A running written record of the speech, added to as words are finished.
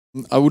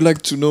I would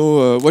like to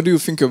know what do you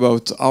think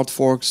about hard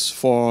forks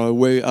for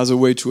as a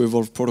way to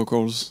evolve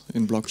protocols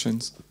in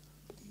blockchains?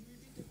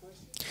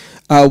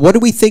 What do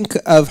we think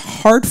of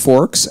hard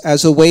forks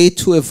as a way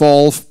to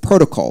evolve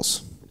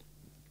protocols?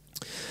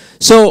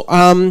 So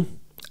I'm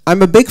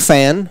a big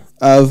fan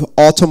of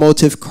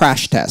automotive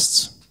crash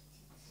tests,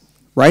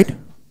 right?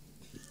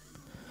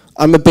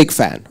 I'm a big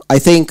fan. I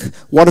think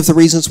one of the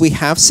reasons we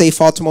have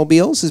safe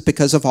automobiles is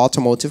because of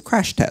automotive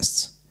crash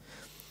tests.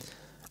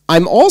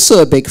 I'm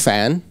also a big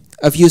fan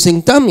of using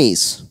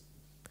dummies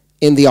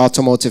in the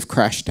automotive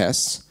crash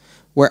tests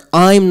where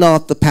I'm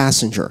not the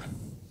passenger,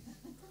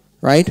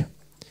 right?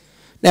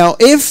 Now,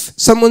 if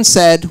someone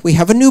said, we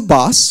have a new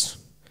bus,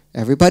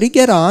 everybody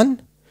get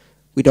on,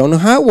 we don't know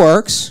how it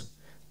works,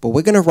 but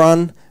we're going to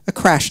run a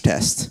crash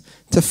test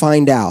to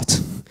find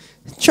out.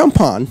 Jump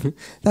on.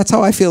 That's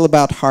how I feel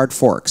about hard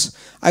forks.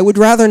 I would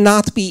rather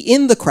not be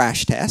in the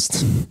crash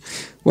test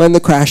when the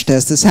crash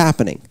test is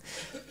happening.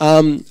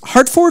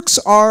 Hard forks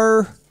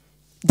are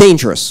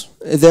dangerous.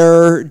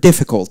 They're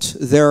difficult.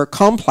 They're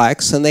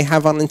complex, and they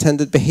have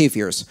unintended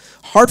behaviors.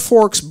 Hard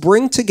forks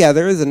bring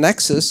together the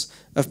nexus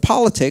of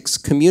politics,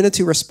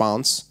 community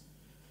response,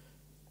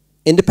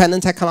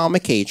 independent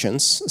economic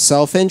agents,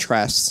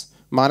 self-interests,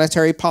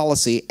 monetary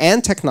policy,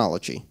 and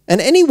technology.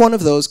 And any one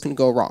of those can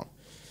go wrong.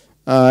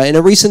 In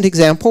a recent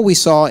example, we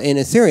saw in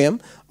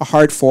Ethereum a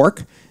hard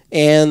fork,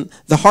 and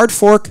the hard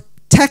fork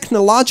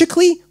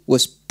technologically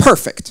was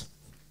perfect.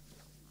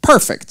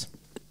 Perfect.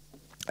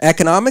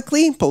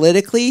 Economically,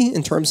 politically,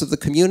 in terms of the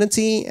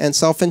community and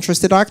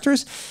self-interested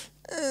actors,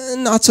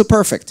 not so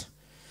perfect.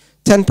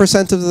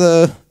 10% of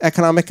the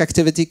economic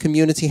activity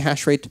community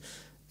hash rate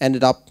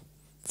ended up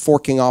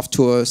forking off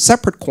to a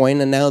separate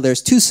coin, and now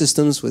there's two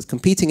systems with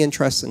competing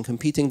interests and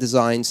competing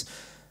designs.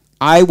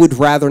 I would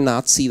rather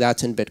not see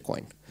that in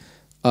Bitcoin.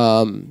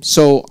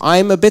 So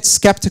I'm a bit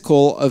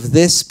skeptical of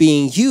this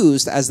being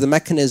used as the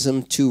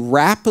mechanism to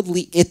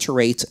rapidly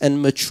iterate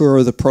and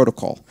mature the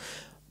protocol.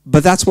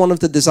 But that's one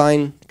of the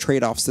design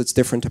trade-offs that's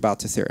different about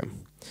Ethereum.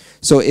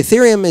 So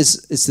Ethereum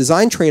its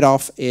design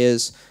trade-off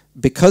is,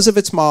 because of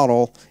its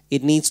model,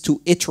 it needs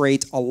to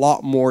iterate a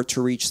lot more to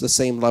reach the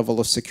same level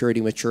of security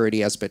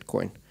maturity as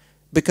Bitcoin,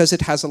 because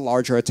it has a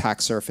larger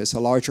attack surface, a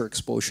larger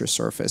exposure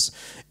surface.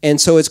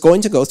 And so it's going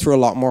to go through a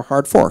lot more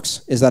hard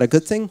forks. Is that a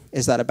good thing?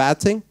 Is that a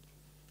bad thing?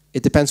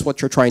 It depends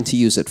what you're trying to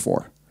use it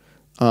for.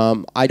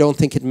 I don't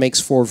think it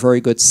makes for very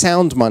good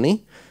sound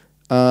money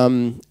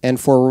and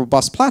for a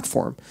robust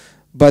platform.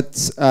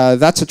 But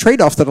that's a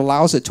trade-off that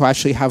allows it to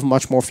actually have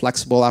much more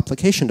flexible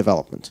application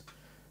development.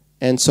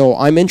 And so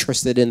I'm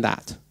interested in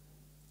that.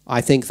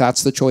 I think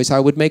that's the choice I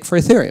would make for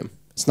Ethereum.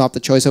 It's not the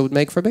choice I would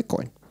make for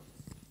Bitcoin.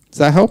 Does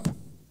that help?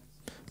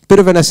 Bit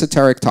of an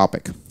esoteric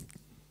topic.